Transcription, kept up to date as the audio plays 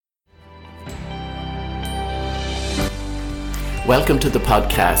Welcome to the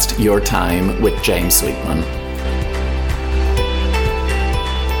podcast, Your Time with James Sweetman.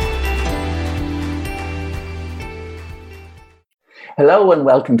 Hello and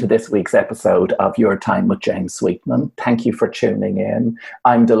welcome to this week's episode of Your Time with James Sweetman. Thank you for tuning in.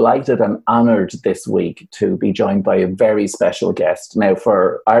 I'm delighted and honoured this week to be joined by a very special guest. Now,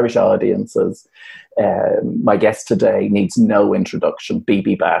 for Irish audiences, my guest today needs no introduction,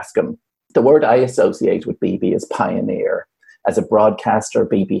 Bibi Bascombe. The word I associate with Bibi is pioneer. As a broadcaster,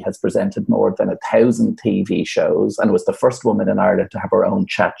 Bibi has presented more than 1,000 TV shows and was the first woman in Ireland to have her own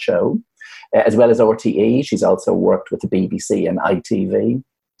chat show. As well as RTE, she's also worked with the BBC and ITV.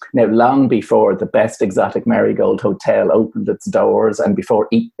 Now, long before the Best Exotic Marigold Hotel opened its doors and before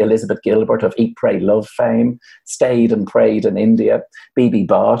Elizabeth Gilbert of Eat, Pray, Love fame stayed and prayed in India, Bibi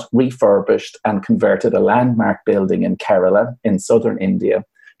bought, refurbished and converted a landmark building in Kerala in southern India,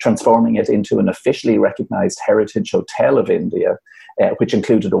 transforming it into an officially recognised heritage hotel of India, which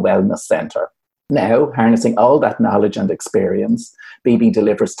included a wellness centre. Now, harnessing all that knowledge and experience, Bibi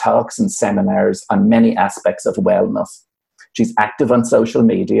delivers talks and seminars on many aspects of wellness. She's active on social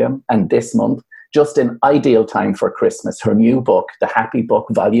media, and this month, just in ideal time for Christmas, her new book, The Happy Book,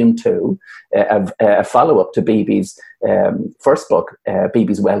 Volume 2, a follow-up to Bibi's first book,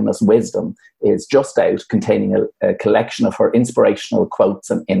 Bibi's Wellness Wisdom, is just out, containing a collection of her inspirational quotes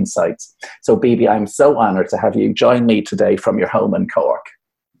and insights. So, Bibi, I'm so honoured to have you join me today from your home in Cork.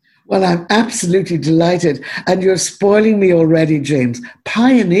 Well, I'm absolutely delighted. And you're spoiling me already, James.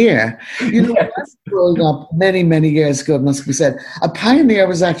 Pioneer. You know, yes. I was growing up many, many years ago, it must be said, a pioneer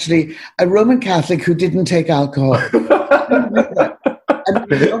was actually a Roman Catholic who didn't take alcohol. I'm a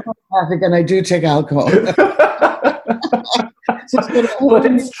Roman Catholic and I do take alcohol. But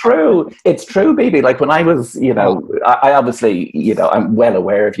it's true. It's true, Bibi. Like when I was, I obviously, I'm well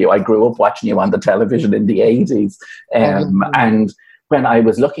aware of you. I grew up watching you on the television in the 80s. And when I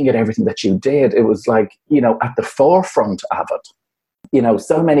was looking at everything that you did, it was like, at the forefront of it.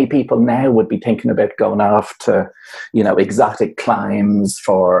 So many people now would be thinking about going off to, exotic climes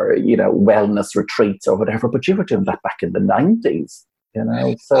for, wellness retreats or whatever. But you were doing that back in the 90s,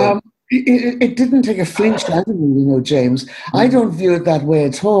 so... It didn't take a flinch out of me, James. I don't view it that way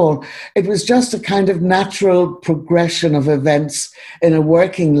at all. It was just a kind of natural progression of events in a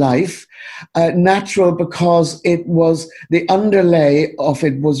working life. Natural because it was, the underlay of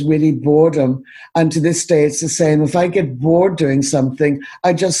it was really boredom. And to this day, it's the same. If I get bored doing something,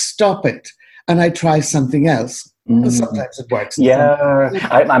 I just stop it and I try something else. And sometimes it works. Yeah,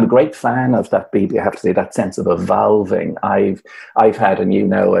 I'm a great fan of that, Bibi. I have to say, that sense of evolving. I've had,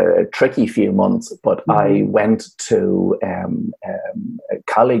 a tricky few months, but I went to a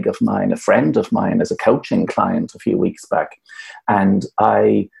colleague of mine, a friend of mine, as a coaching client a few weeks back, and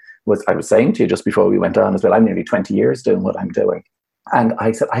I was saying to you just before we went on as well, I'm nearly 20 years doing what I'm doing, and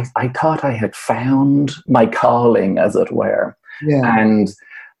I said I thought I had found my calling, as it were,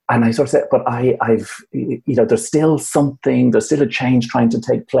 And I sort of said, but I've, there's still a change trying to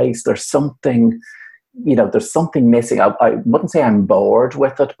take place. There's something missing. I wouldn't say I'm bored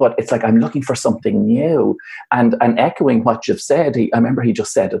with it, but it's like I'm looking for something new. And echoing what you've said, I remember he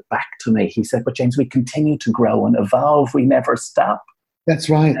just said it back to me. He said, but James, we continue to grow and evolve. We never stop. That's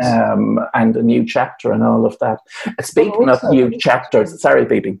right. And a new chapter and all of that. Speaking of new chapters, sorry,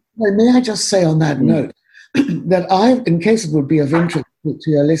 Bibi. May I just say on that note, that in case it would be of interest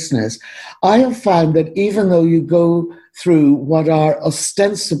to your listeners, I have found that even though you go through what are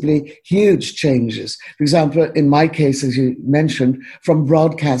ostensibly huge changes, for example, in my case, as you mentioned, from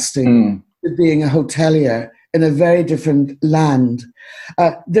broadcasting to being a hotelier in a very different land,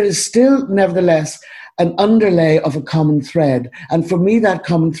 there is still, nevertheless, an underlay of a common thread. And for me, that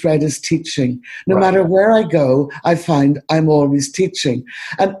common thread is teaching. No matter where I go, I find I'm always teaching.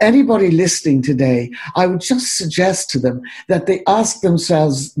 And anybody listening today, I would just suggest to them that they ask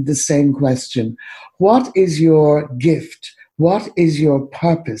themselves the same question. What is your gift? What is your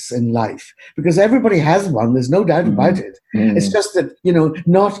purpose in life? Because everybody has one. There's no doubt about it. It's just that,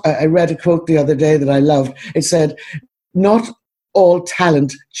 I read a quote the other day that I loved. It said, not all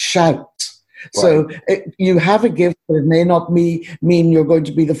talent shouts. So you have a gift, but it may not mean you're going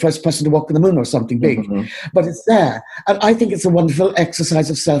to be the first person to walk on the moon or something big, but it's there. And I think it's a wonderful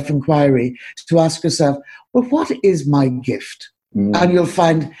exercise of self-inquiry to ask yourself, well, what is my gift? And you'll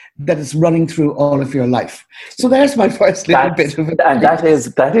find that it's running through all of your life. So there's my first little bit of it. And that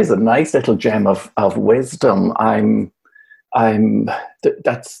is a nice little gem of wisdom.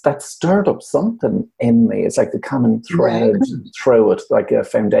 That's stirred up something in me. It's like the common thread through it, like a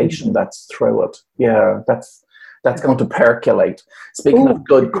foundation that's through it. Yeah, That's going to percolate. Speaking of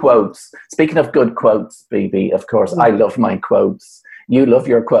good quotes, BB, of course, I love my quotes. You love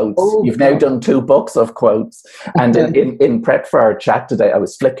your quotes. You've now done 2 books of quotes. And in prep for our chat today, I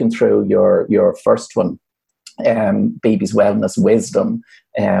was flicking through your first one, BB's Wellness Wisdom,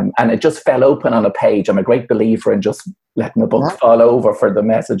 and it just fell open on a page. I'm a great believer in just letting a book fall over for the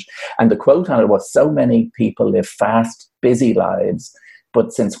message. And the quote on it was, "So many people live fast, busy lives,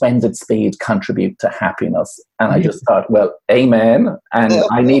 but since when did speed contribute to happiness?" And I just thought, well, amen. And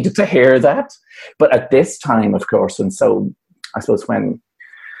I needed to hear that. But at this time, of course, and so I suppose when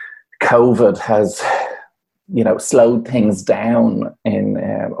COVID has, slowed things down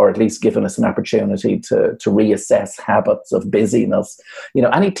or at least given us an opportunity to reassess habits of busyness,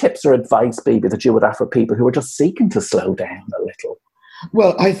 any tips or advice, BB, that you would offer people who are just seeking to slow down a little?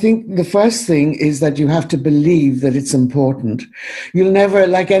 Well, I think the first thing is that you have to believe that it's important. You'll never,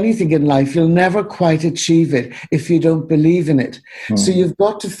 like anything in life, you'll never quite achieve it if you don't believe in it. So you've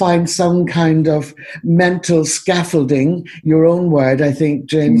got to find some kind of mental scaffolding, your own word, I think,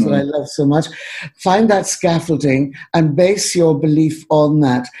 James, that I love so much. Find that scaffolding and base your belief on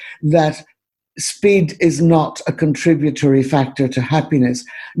that speed is not a contributory factor to happiness,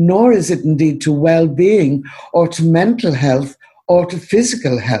 nor is it indeed to well-being or to mental health or to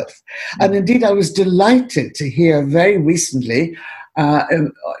physical health. And indeed, I was delighted to hear very recently,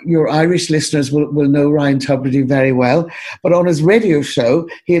 your Irish listeners will know Ryan Tubridy very well, but on his radio show,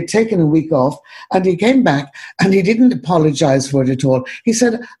 he had taken a week off and he came back and he didn't apologize for it at all. He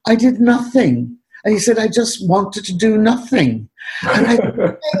said, "I did nothing." And he said, "I just wanted to do nothing." And I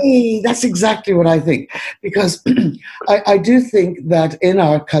thought, hey, that's exactly what I think. Because I do think that in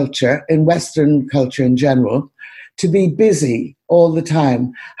our culture, in Western culture in general, to be busy all the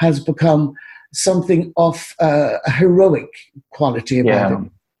time has become something of a heroic quality about it.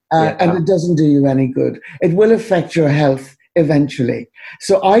 And it doesn't do you any good. It will affect your health eventually.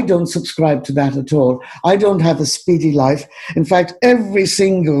 So I don't subscribe to that at all. I don't have a speedy life. In fact, every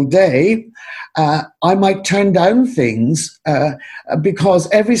single day, I might turn down things because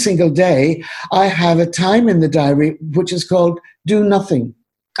every single day I have a time in the diary which is called do nothing.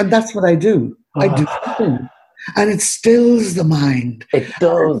 And that's what I do. I do nothing. And it stills the mind. It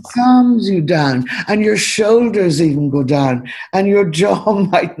does. It calms you down. And your shoulders even go down. And your jaw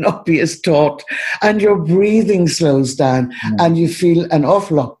might not be as taut. And your breathing slows down. And you feel an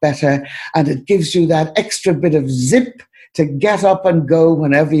awful lot better. And it gives you that extra bit of zip to get up and go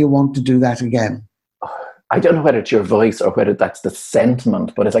whenever you want to do that again. I don't know whether it's your voice or whether that's the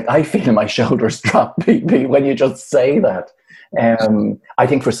sentiment, but it's like I feel my shoulders drop, BB, when you just say that. I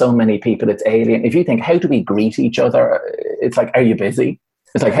think for so many people it's alien. If you think, how do we greet each other? It's like, are you busy?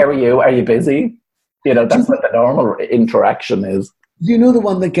 It's like, how are you? Are you busy? That's what the normal interaction is. The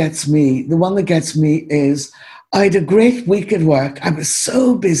one that gets me? The one that gets me is I had a great week at work. I was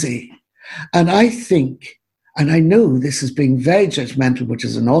so busy. And I think, and I know this is being very judgmental, which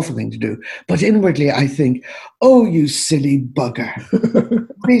is an awful thing to do, but inwardly I think, oh, you silly bugger.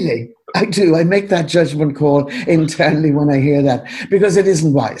 Really? I do. I make that judgment call internally when I hear that because it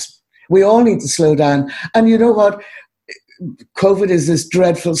isn't wise. We all need to slow down. And you know what? COVID is this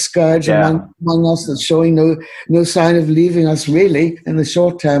dreadful scourge among us that's showing no sign of leaving us really in the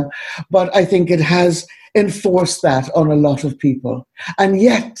short term. But I think it has enforced that on a lot of people. And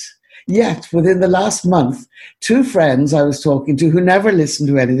yet, within the last month, 2 friends I was talking to who never listen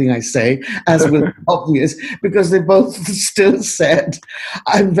to anything I say, as will be obvious, because they both still said,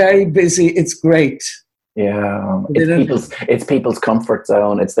 "I'm very busy, it's great." Yeah, it's people's comfort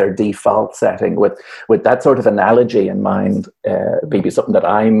zone. It's their default setting. With that sort of analogy in mind, BB, something that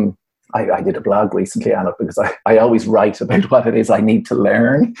I did a blog recently on it because I always write about what it is I need to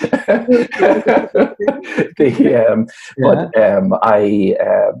learn.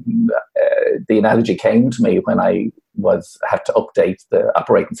 The analogy came to me when I had to update the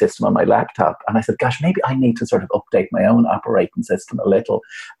operating system on my laptop, and I said, "Gosh, maybe I need to sort of update my own operating system a little,"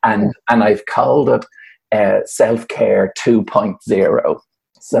 and I've called it self-care 2.0.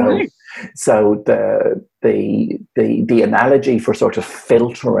 So the analogy for sort of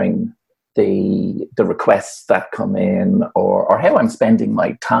filtering the requests that come in or how I'm spending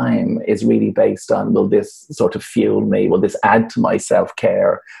my time is really based on, will this sort of fuel me? Will this add to my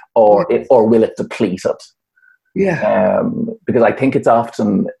self-care or will it deplete it? Yeah. Because I think it's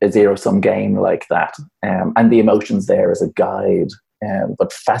often a zero-sum game like that. And the emotions there as a guide,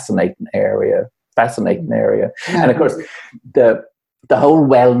 but fascinating area. Yeah. And of course, the whole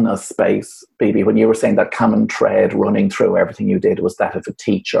wellness space, Bibi, when you were saying that common thread running through everything you did was that of a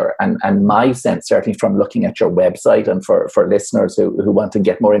teacher. And my sense, certainly from looking at your website, and for listeners who want to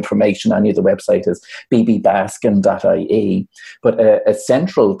get more information on you, the website is bbaskin.ie. But a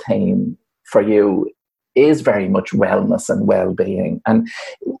central theme for you is very much wellness and well-being. And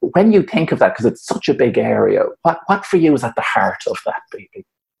when you think of that, because it's such a big area, what for you is at the heart of that, Bibi?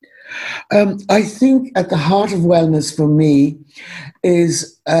 I think at the heart of wellness for me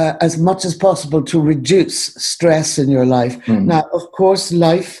is as much as possible to reduce stress in your life. Now, of course,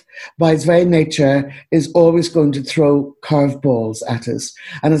 life by its very nature is always going to throw curveballs at us.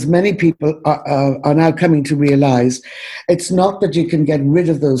 And as many people are now coming to realize, it's not that you can get rid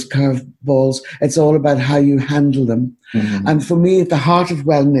of those curveballs, it's all about how you handle them. And for me, at the heart of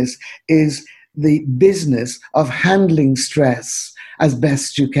wellness is the business of handling stress as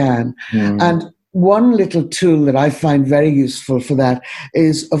best you can. And one little tool that I find very useful for that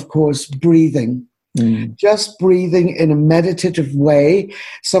is, of course, breathing. Just breathing in a meditative way.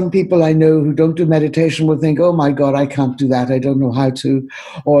 Some people I know who don't do meditation will think, oh my God, I can't do that. I don't know how to.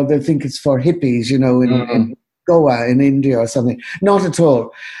 Or they think it's for hippies, in Goa, in India or something. Not at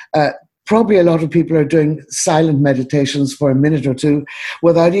all. Probably a lot of people are doing silent meditations for a minute or two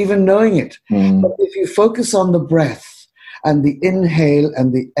without even knowing it. But if you focus on the breath, and the inhale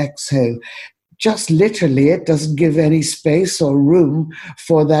and the exhale, just literally it doesn't give any space or room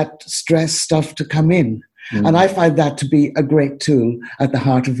for that stress stuff to come in. And I find that to be a great tool at the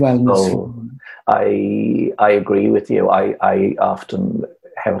heart of wellness. Oh, I agree with you. I often,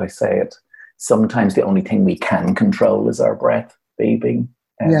 how would I say it? Sometimes the only thing we can control is our breath, Bibi.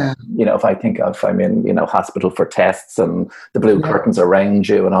 If I think of, I'm in, hospital for tests and the blue curtains around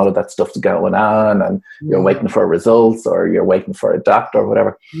you and all of that stuff's going on and you're waiting for results or you're waiting for a doctor or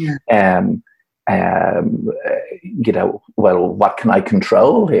whatever. Well, what can I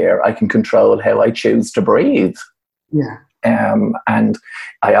control here? I can control how I choose to breathe. And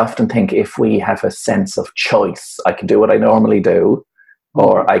I often think if we have a sense of choice, I can do what I normally do,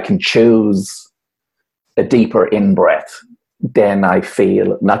 or I can choose a deeper in-breath, then I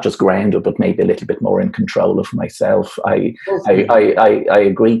feel not just grounded, but maybe a little bit more in control of myself. I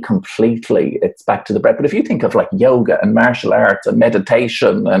agree completely. It's back to the breath. But if you think of like yoga and martial arts and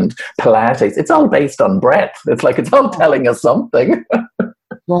meditation and Pilates, it's all based on breath. It's like it's all telling us something.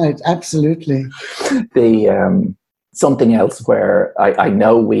 Right, absolutely. Something else where I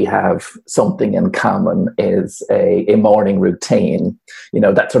know we have something in common is a morning routine,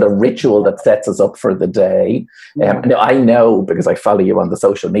 that sort of ritual that sets us up for the day. I know because I follow you on the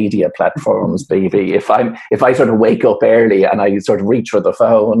social media platforms, Bibi, if I sort of wake up early and I sort of reach for the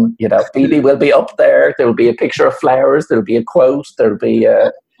phone, Bibi will be up there. There will be a picture of flowers. There will be a quote. There will be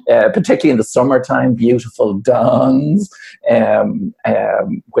particularly in the summertime, beautiful dawns,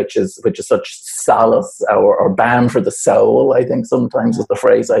 which is such solace or balm for the soul, I think sometimes is the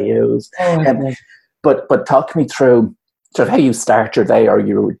phrase I use. But talk me through sort of how you start your day or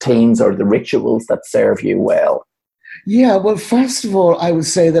your routines or the rituals that serve you well. Yeah, well, first of all, I would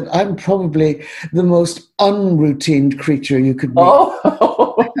say that I'm probably the most unroutine creature you could meet.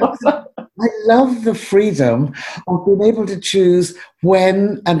 I love the freedom of being able to choose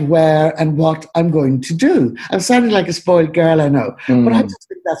when and where and what I'm going to do. I'm sounding like a spoiled girl, I know, but I just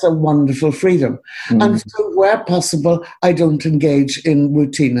think that's a wonderful freedom. And so where possible, I don't engage in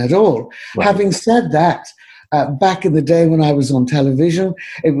routine at all. Right. Having said that, back in the day when I was on television,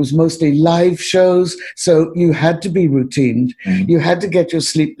 it was mostly live shows, so you had to be routine. You had to get your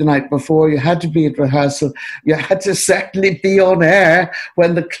sleep the night before. You had to be at rehearsal. You had to certainly be on air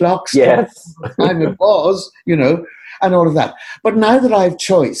when the clock struck the time it was, and all of that. But now that I have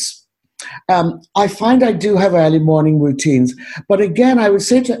choice, I find I do have early morning routines. But again, I would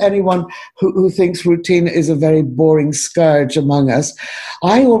say to anyone who thinks routine is a very boring scourge among us,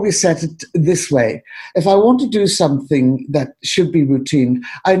 I always set it this way. If I want to do something that should be routine,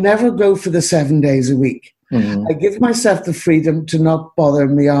 I never go for the 7 days a week. I give myself the freedom to not bother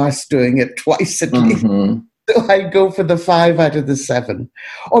my arse doing it twice at least. So I go for the 5 out of the 7,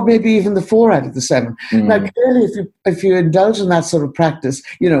 or maybe even the 4 out of the 7. Now, clearly, if you indulge in that sort of practice,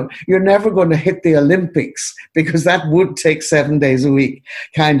 you're never going to hit the Olympics because that would take 7 days a week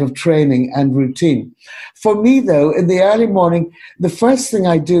kind of training and routine. For me, though, in the early morning, the first thing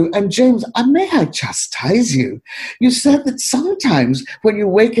I do, and James, may I chastise you? You said that sometimes when you're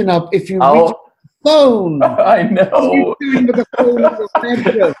waking up, if you reach phone. I know.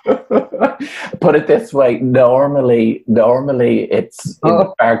 Put it this way: normally it's in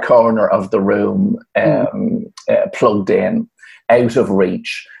the far corner of the room, plugged in. out of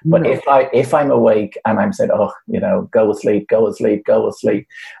reach. But if I'm awake and I'm saying, oh, go asleep, go asleep, go asleep,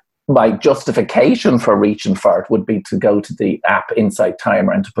 my justification for reaching for it would be to go to the app Insight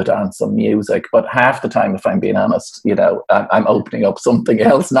Timer and to put on some music. But half the time, if I'm being honest, I'm opening up something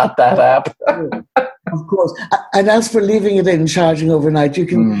else, not that app. Of course. And as for leaving it in charging overnight, you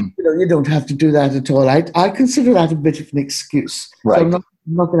can, you don't have to do that at all. I consider that a bit of an excuse. Right. So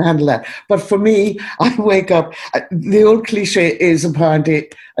I'm not going to handle that. But for me, I wake up. The old cliche is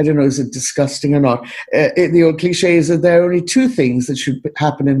apparently, I don't know, is it disgusting or not? The old cliche is that there are only two things that should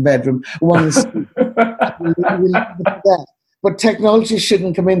happen in bedroom. One is sleep. But technology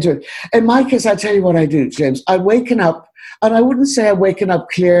shouldn't come into it. In my case, I tell you what I do, James. I waken up, and I wouldn't say I waken up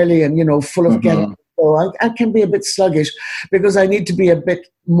clearly and, full of getting. I can be a bit sluggish because I need to be a bit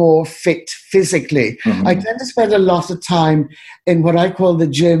more fit physically. I tend to spend a lot of time in what I call the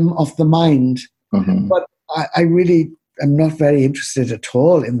gym of the mind. But I really am not very interested at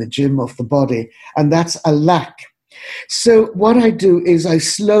all in the gym of the body. And that's a lack. So what I do is I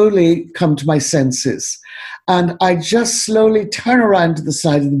slowly come to my senses. And I just slowly turn around to the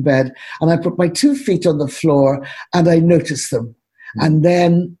side of the bed and I put my 2 feet on the floor and I notice them. And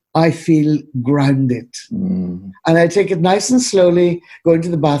then I feel grounded. And I take it nice and slowly, go into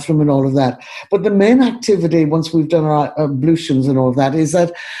the bathroom and all of that. But the main activity, once we've done our ablutions and all of that, is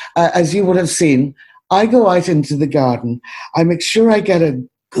that, as you would have seen, I go out into the garden. I make sure I get a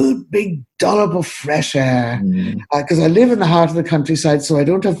good big dollop of fresh air because I live in the heart of the countryside, so I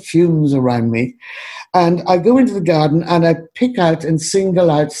don't have fumes around me. And I go into the garden and I pick out and single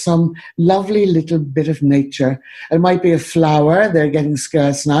out some lovely little bit of nature. It might be a flower, they're getting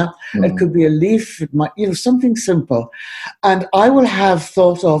scarce now. It could be a leaf, it might, something simple. And I will have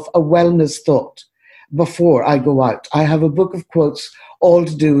thought of a wellness thought before I go out. I have a book of quotes all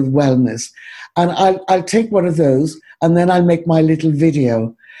to do with wellness. And I'll take one of those and then I'll make my little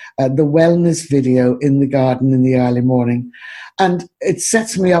video, the wellness video in the garden in the early morning. And it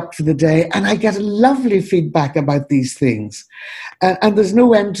sets me up for the day, and I get a lovely feedback about these things. And there's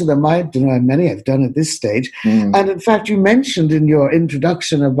no end to them. I don't know how many I've done at this stage. And in fact, you mentioned in your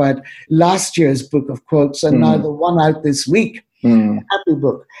introduction about last year's book of quotes and now the one out this week, Happy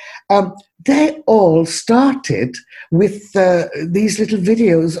Book. They all started with these little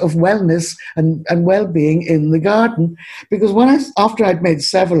videos of wellness and well-being in the garden. Because after I'd made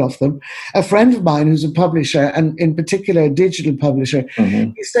several of them, a friend of mine who's a publisher, and in particular a digital publisher,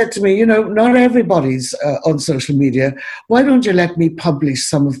 he said to me, not everybody's on social media. Why don't you let me publish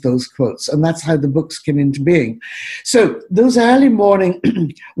some of those quotes? And that's how the books came into being. So those early morning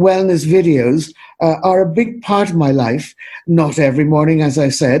wellness videos are a big part of my life. Not every morning, as I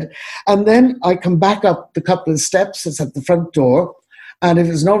said. And then I come back up the couple of steps. It's at the front door. And if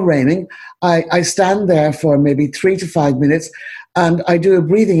it's not raining, I stand there for maybe 3 to 5 minutes and I do a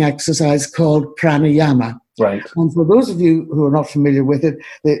breathing exercise called pranayama. Right. And for those of you who are not familiar with it,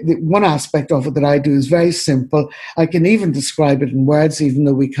 the one aspect of it that I do is very simple. I can even describe it in words, even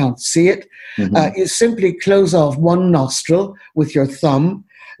though we can't see it. You simply close off one nostril with your thumb.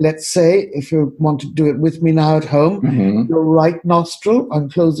 Let's say, if you want to do it with me now at home, your right nostril, I'm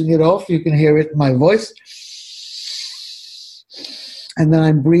closing it off. You can hear it in my voice. And then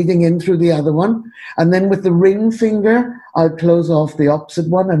I'm breathing in through the other one. And then with the ring finger, I'll close off the opposite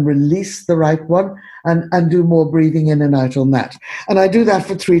one and release the right one and do more breathing in and out on that. And I do that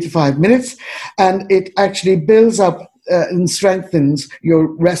for 3 to 5 minutes. And it actually builds up and strengthens your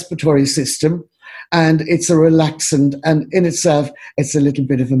respiratory system. And it's a relaxant, and in itself, it's a little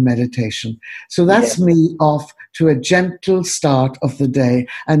bit of a meditation. So that's me off to a gentle start of the day.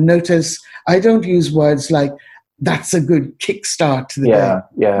 And notice, I don't use words like, that's a good kickstart to the day.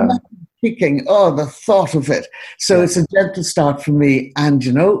 Yeah. Kicking, the thought of it. So it's a gentle start for me, and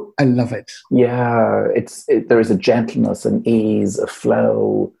I love it. Yeah, there is a gentleness, an ease, a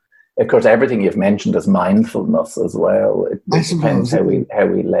flow. Of course, everything you've mentioned is mindfulness as well. It depends how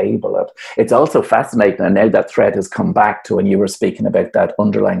we label it. It's also fascinating, and now that thread has come back to when you were speaking about that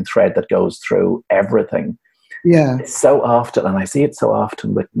underlying thread that goes through everything. Yeah. It's so often, and I see it so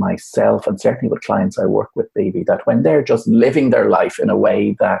often with myself and certainly with clients I work with, Bibi, that when they're just living their life in a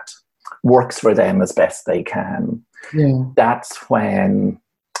way that works for them as best they can, that's when,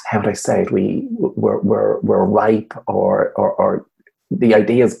 how would I say it, we're ripe or the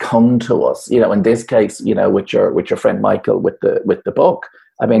ideas come to us, in this case, with your friend Michael with the book.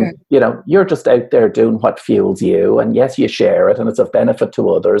 I mean, you're just out there doing what fuels you, and yes, you share it and it's of benefit to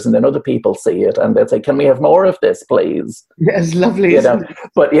others, and then other people see it and they'll say, can we have more of this, please? Yes, lovely.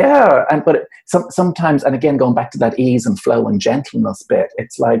 But sometimes, and again, going back to that ease and flow and gentleness bit,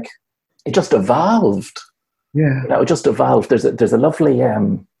 it's like, it just evolved. Yeah. You know, just evolved. There's a lovely,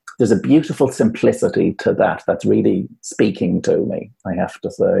 there's a beautiful simplicity to that that's really speaking to me, I have to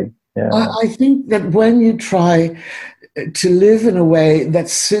say. Yeah. I think that when you try to live in a way that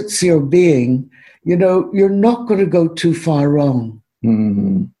suits your being, you know, you're not going to go too far wrong.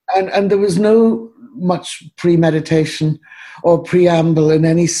 Mm-hmm. And there was no much premeditation or preamble in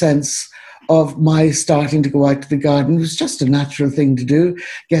any sense of my starting to go out to the garden. It was just a natural thing to do,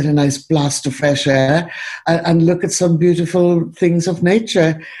 get a nice blast of fresh air and look at some beautiful things of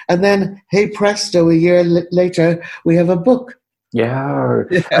nature. And then, hey presto, a year later, we have a book. Yeah,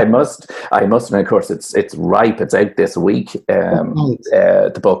 I must, and of course, it's ripe. It's out this week.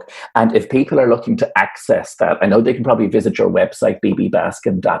 The book, and if people are looking to access that, I know they can probably visit your website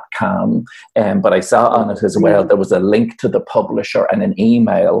bbaskin.com. But I saw on it as well there was a link to the publisher and an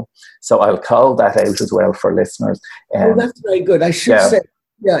email, so I'll call that out as well for listeners. Oh, that's very good. I should say.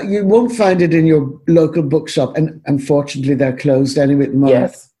 Yeah, you won't find it in your local bookshop, and unfortunately, they're closed anyway at the moment.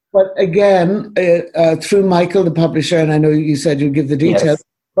 Yes. But again, through Michael, the publisher, and I know you said you'd give the details, yes.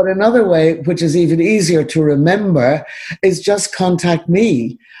 But another way, which is even easier to remember, is just contact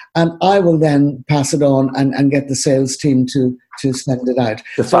me, and I will then pass it on and get the sales team to send it out.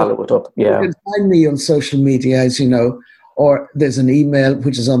 To follow it up, yeah. You can find me on social media, as you know, or there's an email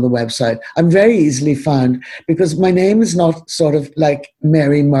which is on the website. I'm very easily found because my name is not sort of like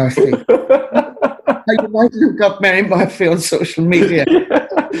Mary Murphy. You might look up Mary Murphy on social media.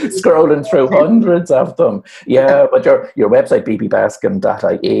 Scrolling through hundreds of them. Yeah, but your website,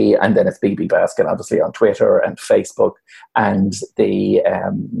 bbaskin.ie, and then it's BB Baskin, obviously, on Twitter and Facebook. And the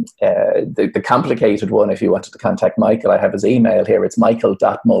complicated one, if you wanted to contact Michael, I have his email here. It's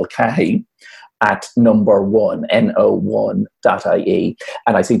michael.mulcahy @no1, no1.ie.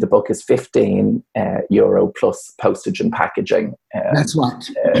 And I see the book is €15 plus postage and packaging. That's right.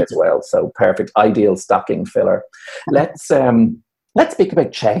 As well. So perfect, ideal stocking filler. Let's speak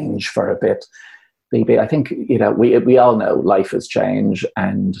about change for a bit, BB. I think, you know, we all know life is change,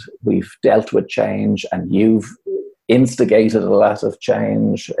 and we've dealt with change, and you've instigated a lot of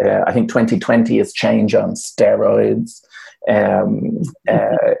change. I think 2020 is change on steroids.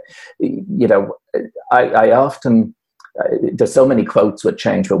 You know, I often, there's so many quotes with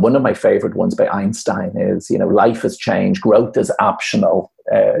change, but one of my favorite ones by Einstein is, you know, life is change, growth is optional,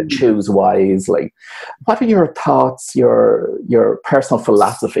 choose wisely. What are your thoughts, your personal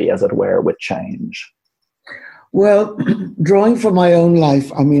philosophy, as it were, with change? Well, drawing from my own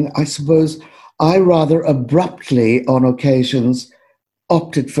life, I mean, I suppose I rather abruptly on occasions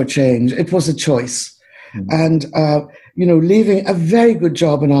opted for change. It was a choice. And, you know, leaving a very good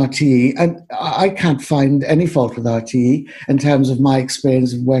job in RTE, and I can't find any fault with RTE in terms of my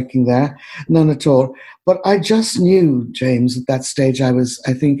experience of working there, none at all. But I just knew, James, at that stage I was,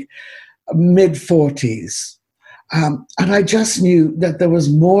 I think, mid-40s. And I just knew that there was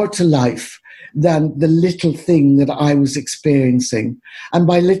more to life than the little thing that I was experiencing. And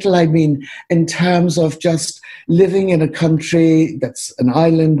by little, I mean in terms of just living in a country that's an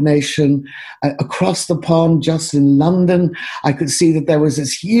island nation. Across the pond, just in London, I could see that there was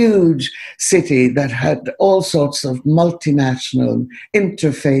this huge city that had all sorts of multinational,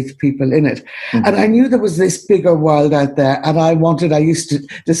 interfaith people in it. Mm-hmm. And I knew there was this bigger world out there, and I used to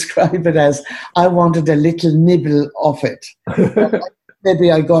describe it as, I wanted a little nibble of it.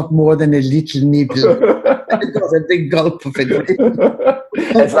 Maybe I got more than a little nibble. I got a big gulp of it.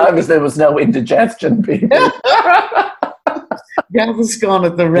 As long as there was no indigestion, people. Gaviscon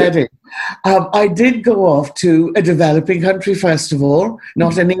at the ready. I did go off to a developing country, first of all,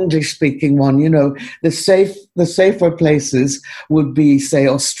 not an English-speaking one. You know, the safer places would be, say,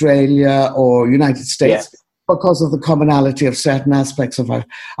 Australia or United States. Yes. Because of the commonality of certain aspects of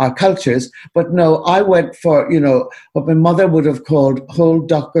our cultures. But no, I went for, you know, what my mother would have called whole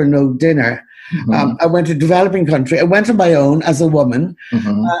duck or no dinner. Mm-hmm. I went to a developing country. I went on my own as a woman.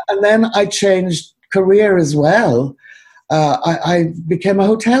 Mm-hmm. And then I changed career as well. I became a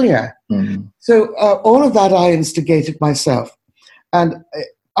hotelier. Mm-hmm. So all of that I instigated myself. And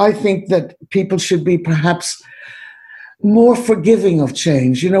I think that people should be perhaps more forgiving of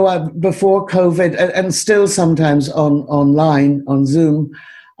change. You know, before COVID, and still sometimes online, on Zoom,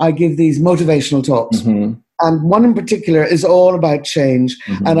 I give these motivational talks. Mm-hmm. And one in particular is all about change.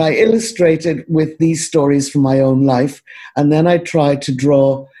 Mm-hmm. And I illustrate it with these stories from my own life. And then I try to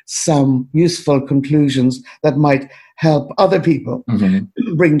draw some useful conclusions that might help other people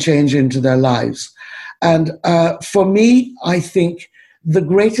bring change into their lives. And for me, I think the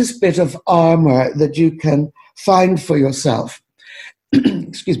greatest bit of armor that you can find for yourself,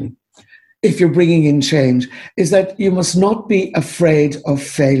 excuse me, if you're bringing in change, is that you must not be afraid of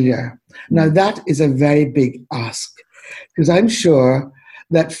failure. Now, that is a very big ask, because I'm sure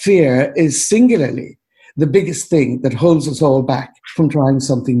that fear is singularly the biggest thing that holds us all back from trying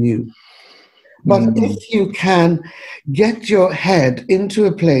something new. But if you can get your head into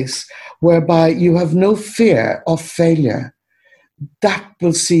a place whereby you have no fear of failure, that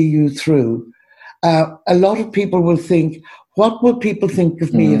will see you through. A lot of people will think, what will people think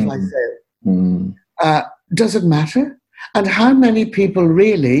of me if I fail? Does it matter? And how many people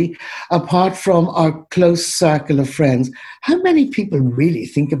really, apart from our close circle of friends, how many people really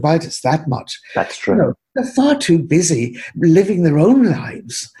think about us that much? That's true. You know, they're far too busy living their own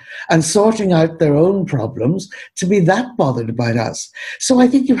lives and sorting out their own problems to be that bothered about us. So I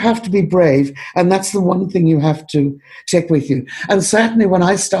think you have to be brave, and that's the one thing you have to take with you. And certainly when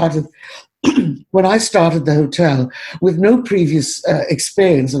I started the hotel with no previous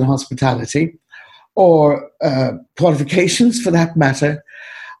experience in hospitality, or qualifications for that matter,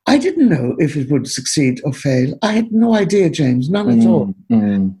 I didn't know if it would succeed or fail. I had no idea, James, none at all.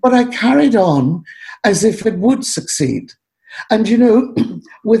 But I carried on as if it would succeed. And, you know,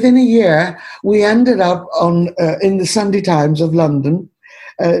 within a year, we ended up in the Sunday Times of London,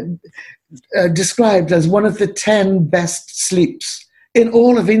 described as one of the 10 best sleeps in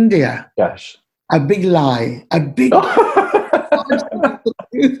all of India. Gosh. A big lie. A big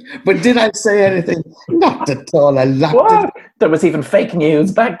But did I say anything? Not at all. I laughed. What? There was even fake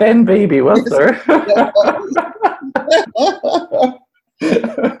news back then, baby, was there?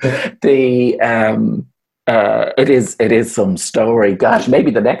 It is some story. Gosh,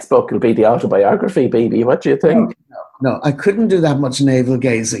 maybe the next book will be the autobiography, baby. What do you think? No, I couldn't do that much navel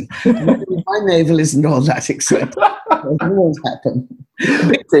gazing. My navel isn't all that exciting. It won't happen.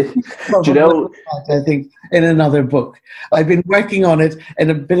 Do you know? I think in another book. I've been working on it in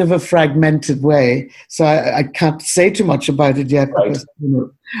a bit of a fragmented way, so I can't say too much about it yet. Right. Because,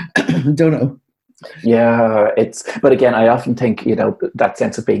 don't know. Yeah, but again, I often think, you know, that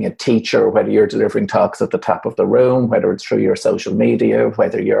sense of being a teacher, whether you're delivering talks at the top of the room, whether it's through your social media,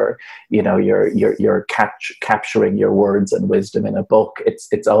 whether you're capturing your words and wisdom in a book,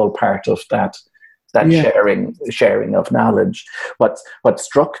 it's all part of that sharing of knowledge. What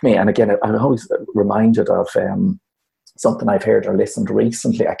struck me, and again, I'm always reminded of something I've heard or listened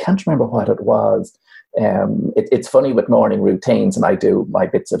recently. I can't remember what it was. It's funny with morning routines, and I do my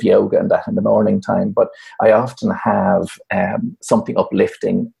bits of yoga and that in the morning time, but I often have something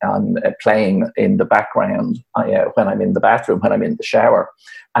uplifting on playing in the background when I'm in the bathroom, when I'm in the shower.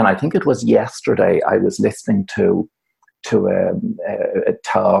 And I think it was yesterday I was listening to a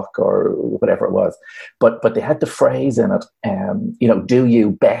talk or whatever it was, but they had the phrase in it, you know, do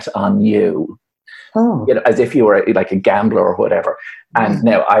you bet on you? Oh. You know, as if you were like a gambler or whatever. And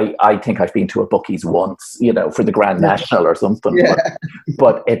now I think I've been to a bookies once, you know, for the Grand National or something. Yeah.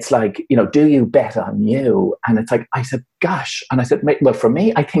 But it's like, you know, do you bet on you? And it's like, I said, gosh. And I said, well, for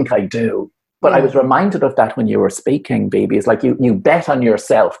me, I think I do. But I was reminded of that when you were speaking, baby. It's like you bet on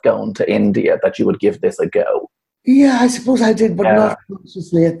yourself going to India that you would give this a go. Yeah, I suppose I did, but not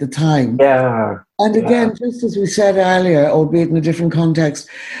consciously at the time. Yeah. And again, just as we said earlier, albeit in a different context,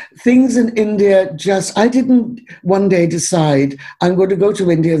 things in India I didn't one day decide I'm going to go to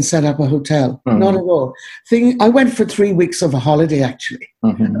India and set up a hotel. Not at all. I went for 3 weeks of a holiday, actually.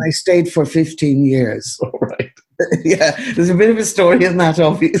 And I stayed for 15 years. Oh, right. Yeah, there's a bit of a story in that,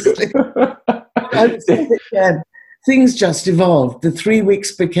 obviously. I would say again, things just evolved. The 3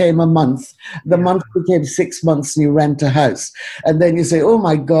 weeks became a month. The month became 6 months, and you rent a house. And then you say, oh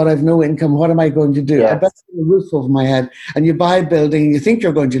my God, I've no income. What am I going to do? Yes. I bet a roof over my head. And you buy a building, and you think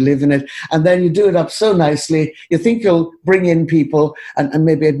you're going to live in it. And then you do it up so nicely. You think you'll bring in people and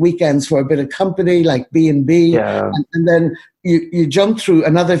maybe at weekends for a bit of company, like B&B. Yeah. And then you jump through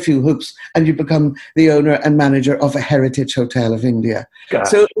another few hoops and you become the owner and manager of a heritage hotel of India. Gosh.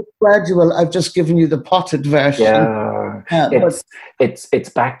 So it's gradual. I've just given you the potted version. Yeah. It's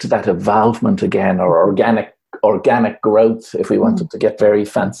back to that evolvement again, or organic growth, if we wanted to get very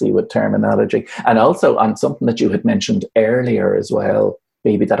fancy with terminology. And also on something that you had mentioned earlier as well,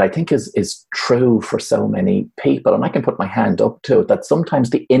 baby, that I think is true for so many people, and I can put my hand up to it, that sometimes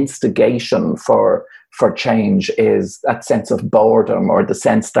the instigation for change is that sense of boredom, or the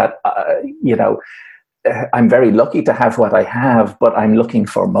sense that, you know, I'm very lucky to have what I have, but I'm looking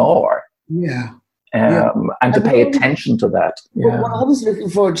for more. Yeah. And to pay attention to that. Yeah. What I was looking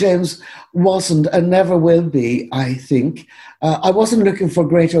for, James, wasn't and never will be, I think. I wasn't looking for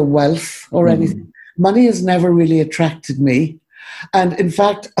greater wealth or anything. Money has never really attracted me. And in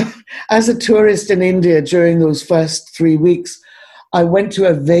fact, as a tourist in India during those first 3 weeks, I went to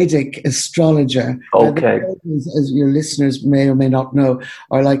a Vedic astrologer. Okay. The Vedas, as your listeners may or may not know,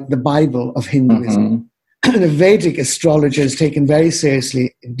 are like the Bible of Hinduism. The Vedic astrologer is taken very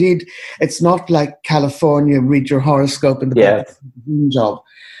seriously. Indeed, it's not like California, read your horoscope and the dream job.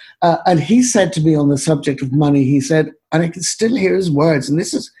 And he said to me on the subject of money, he said, and I can still hear his words, and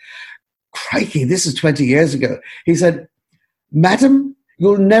this is, crikey, this is 20 years ago. He said, "Madam,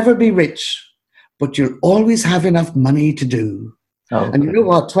 you'll never be rich, but you'll always have enough money to do." Okay. And you know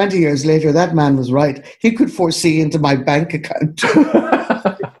what? 20 years later, that man was right. He could foresee into my bank account. So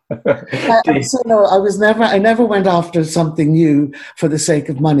no, I never went after something new for the sake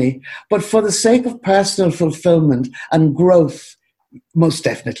of money, but for the sake of personal fulfillment and growth, most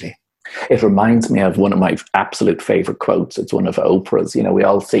definitely. It reminds me of one of my absolute favorite quotes. It's one of Oprah's. We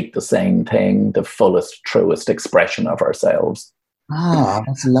all seek the same thing, the fullest, truest expression of ourselves. Ah,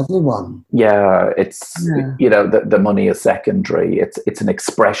 that's a lovely one. Yeah, the money is secondary. It's an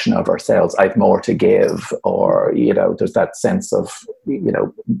expression of ourselves. I've more to give, or there's that sense of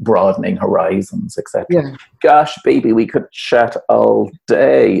broadening horizons, etc. Yeah. Gosh, baby, we could chat all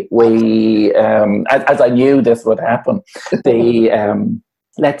day. We, as I knew this would happen,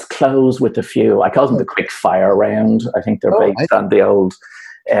 let's close with a few. I call them the quick fire round. I think they're based on the old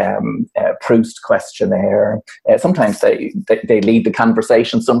Proust questionnaire. Sometimes they lead the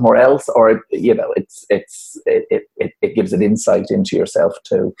conversation somewhere else, or it gives an insight into yourself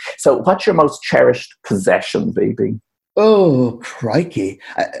too. So, what's your most cherished possession, baby? Oh, crikey!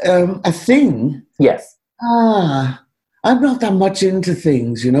 A thing? Yes. I'm not that much into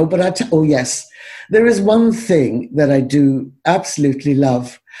things, but yes, there is one thing that I do absolutely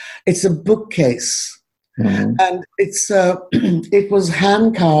love. It's a bookcase. Mm-hmm. And it was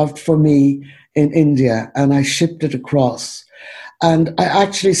hand carved for me in India, and I shipped it across. And I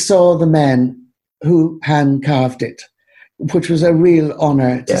actually saw the men who hand carved it, which was a real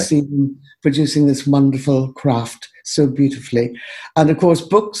honor to see them producing this wonderful craft so beautifully. And of course,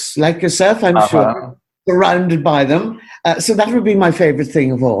 books like yourself, I'm sure, surrounded by them. So that would be my favorite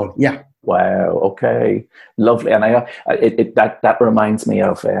thing of all. Yeah. Wow. Okay. Lovely. And that reminds me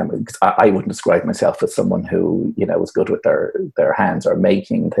of, because I wouldn't describe myself as someone who, is good with their hands or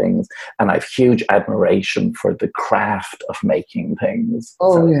making things. And I have huge admiration for the craft of making things.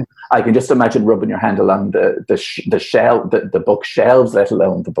 I can just imagine rubbing your hand along the book shelves, let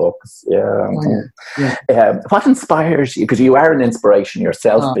alone the books. Yeah. What inspires you? Because you are an inspiration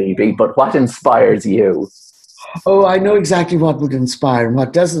yourself, baby, but what inspires you? Oh, I know exactly what would inspire and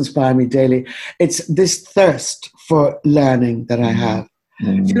what does inspire me daily. It's this thirst for learning that I have.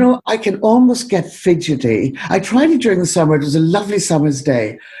 Mm. I can almost get fidgety. I tried it during the summer. It was a lovely summer's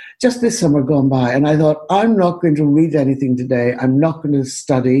day, just this summer gone by. And I thought, I'm not going to read anything today. I'm not going to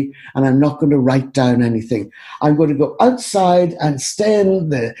study, and I'm not going to write down anything. I'm going to go outside and stay in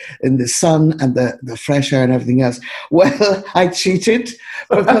the sun and the fresh air and everything else. Well, I cheated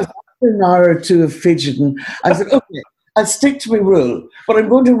because an hour or two of fidgeting, I said, okay, I'll stick to my rule, but I'm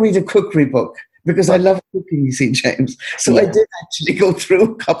going to read a cookery book because I love cooking, you see, James. So I did actually go through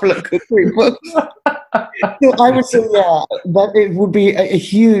a couple of cookery books. So I would say, that it would be a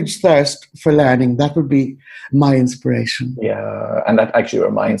huge thirst for learning. That would be my inspiration. Yeah, and that actually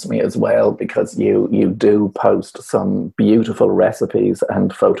reminds me as well, because you do post some beautiful recipes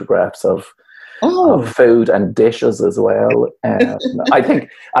and photographs of food and dishes as well. I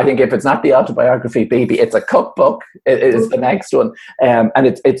think if it's not the autobiography, baby, it's a cookbook. It is the next one,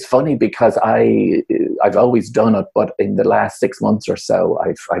 and it's funny because I've always done it, but in the last 6 months or so,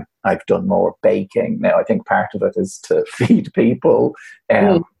 I've done more baking. Now I think part of it is to feed people,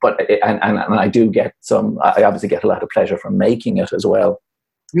 but I do get I obviously get a lot of pleasure from making it as well.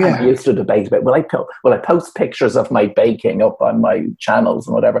 Yeah. I used to debate about, will I post pictures of my baking up on my channels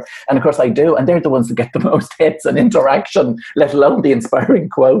and whatever? And of course I do. And they're the ones that get the most hits and interaction, let alone the inspiring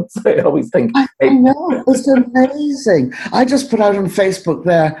quotes. I always think. I know, it's amazing. I just put out on Facebook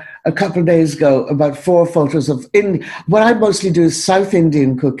there a couple of days ago about 4 photos of what I mostly do is South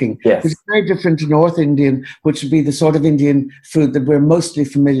Indian cooking, which is very different to North Indian, which would be the sort of Indian food that we're mostly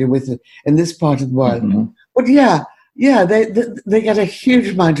familiar with in this part of the world. Mm-hmm. But they get a huge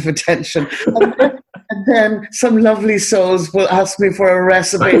amount of attention. And then some lovely souls will ask me for a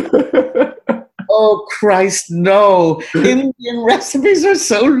recipe. Oh, Christ, no. Indian recipes are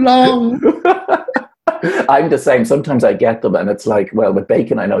so long. I'm the same. Sometimes I get them and it's like, well, with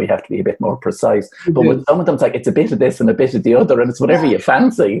bacon, I know you have to be a bit more precise. But with some of them, it's like, it's a bit of this and a bit of the other, and it's whatever you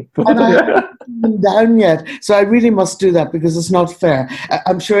fancy. And I haven't been down yet. So I really must do that because it's not fair.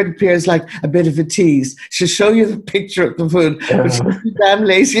 I'm sure it appears like a bit of a tease. She'll show you the picture of the food, but she'll be damn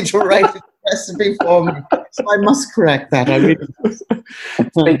lazy to write it recipe for me. So I must correct that. I really must.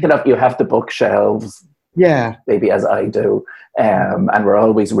 Speaking of, you have the bookshelves. Yeah. Maybe as I do. And we're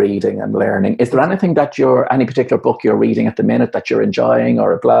always reading and learning. Is there anything that any particular book you're reading at the minute that you're enjoying,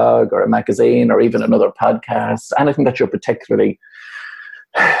 or a blog or a magazine or even another podcast? Anything that you're particularly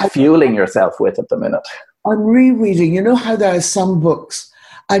fueling yourself with at the minute? I'm rereading. You know how there are some books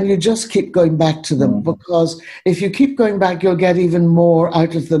and you just keep going back to them, because if you keep going back, you'll get even more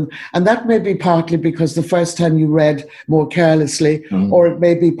out of them. And that may be partly because the first time you read more carelessly, or it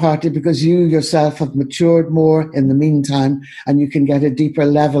may be partly because you yourself have matured more in the meantime and you can get a deeper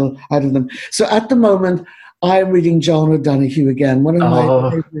level out of them. So at the moment, I'm reading John O'Donoghue again, one of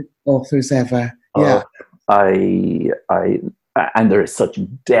my favorite authors ever. Yeah. And there is such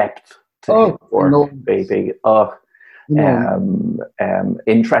depth to his work, no. baby.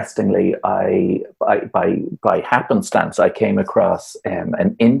 Interestingly, by happenstance, I came across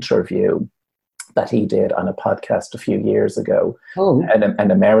an interview that he did on a podcast a few years ago.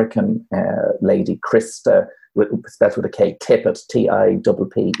 An American lady, Krista, spelled with a K, Tippett, Tippett,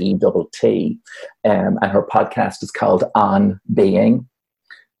 and her podcast is called On Being,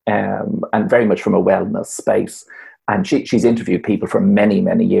 and very much from a wellness space. And she's interviewed people for many,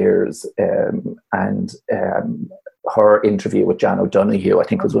 many years, and her interview with John O'Donoghue, I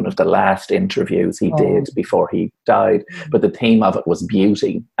think, was one of the last interviews he did before he died. But the theme of it was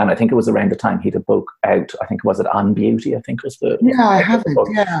beauty. And I think it was around the time he had a book out. I think, was it On Beauty? I think was the... Yeah, I have it,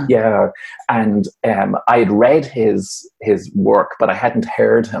 yeah. Yeah. And I had read his work, but I hadn't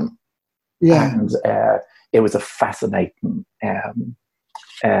heard him. Yeah. And it was a fascinating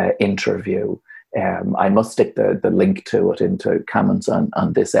interview. I must stick the link to it into comments on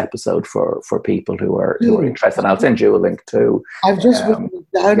this episode for people who are interested. I'll send you a link too. I've just written it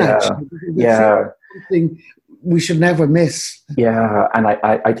down, actually. Something we should never miss. Yeah, and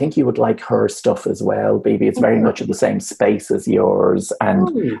I think you would like her stuff as well, baby. It's very much in the same space as yours,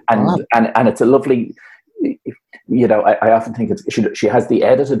 and it's a lovely... You know, I often think she has the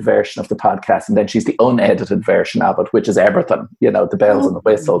edited version of the podcast, and then she's the unedited version of it, which is everything. You know, the bells and the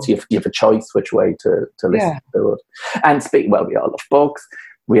whistles. You have a choice which way to listen to it. And we all love books.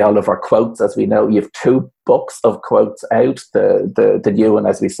 We all love our quotes, as we know. You have 2 books of quotes out. The new one,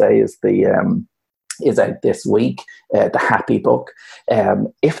 as we say, is out this week. The Happy Book.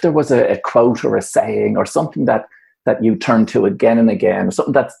 If there was a quote or a saying or something that you turn to again and again,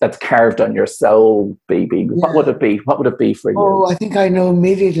 something that's carved on your soul, baby, what would it be? What would it be for you? Oh, I think I know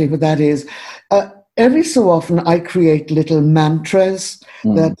immediately what that is. Every so often I create little mantras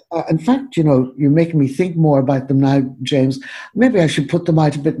that, in fact, you know, you're making me think more about them now, James. Maybe I should put them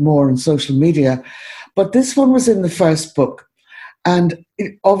out a bit more on social media. But this one was in the first book, and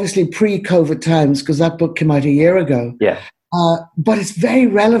obviously pre-COVID times, because that book came out a year ago. Yeah. But it's very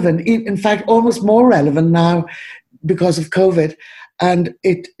relevant, in fact, almost more relevant now because of COVID. And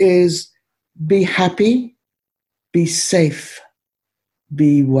it is: be happy, be safe,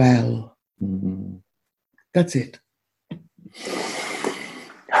 be well. Mm-hmm. That's it.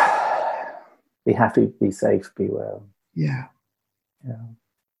 Be happy, be safe, be well. Yeah.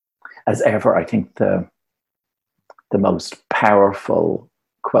 As ever, I think the most powerful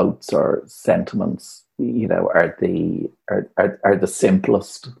quotes or sentiments, you know, are the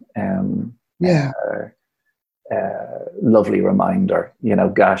simplest. Lovely reminder. You know,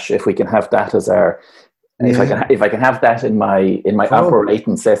 gosh, if we can have that as our, if I can have that in my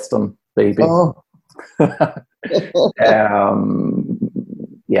operating system, baby. Oh.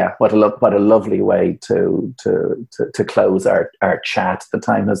 What a lovely way to close our chat. The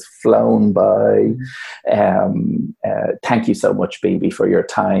time has flown by. Thank you so much, Bibi, for your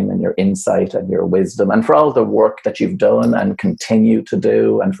time and your insight and your wisdom, and for all the work that you've done and continue to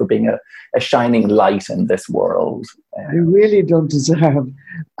do, and for being a shining light in this world. You really don't deserve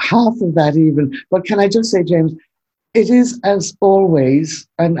half of that even. But can I just say, James, it is, as always,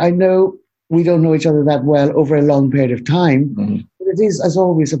 and I know we don't know each other that well over a long period of time, but it is, as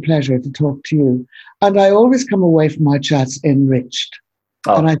always, a pleasure to talk to you. And I always come away from my chats enriched.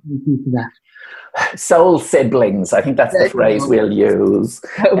 And I thank you for that. Soul siblings, I think that's the phrase we'll use.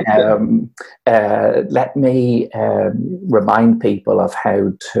 Let me remind people of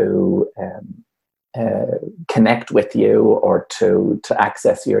how to connect with you, or to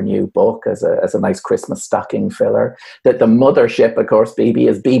access your new book as a nice Christmas stocking filler. That the mothership, of course, Bibi,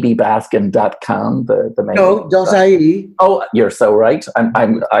 is bbaskin.com. The main .ie. Oh, you're so right.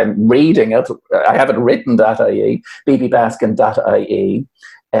 I'm reading it. I have it written .ie. bbaskin.ie.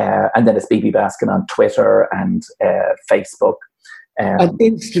 And then it's Bibi Baskin on Twitter and Facebook. And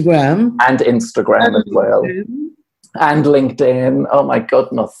Instagram. And Instagram as well. And LinkedIn. Oh my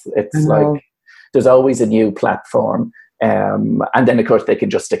goodness. It's like there's always a new platform. And then, of course, they can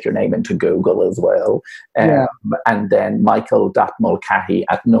just stick your name into Google as well. And then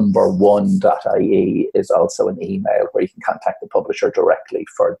michael.mulcahy@number1.ie is also an email where you can contact the publisher directly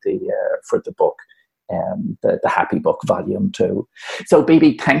for the book. The Happy Book Volume 2. So,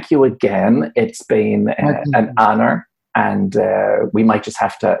 Bibi, thank you again. It's been an honor, and we might just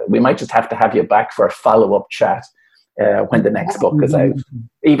have to have you back for a follow-up chat when the next book is out,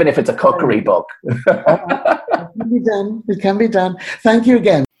 even if it's a cookery book. It can be done. Thank you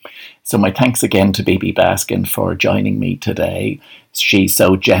again. So my thanks again to Bibi Baskin for joining me today. She's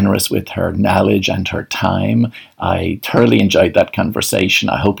so generous with her knowledge and her time. I thoroughly enjoyed that conversation.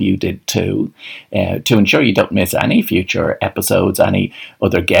 I hope you did too. To ensure you don't miss any future episodes, any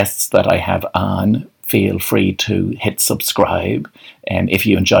other guests that I have on, feel free to hit subscribe. And if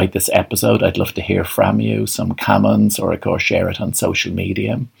you enjoyed this episode, I'd love to hear from you, some comments, or of course share it on social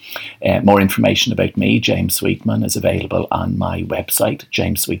media. More information about me, James Sweetman, is available on my website,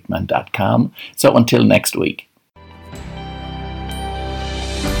 jamessweetman.com. So until next week.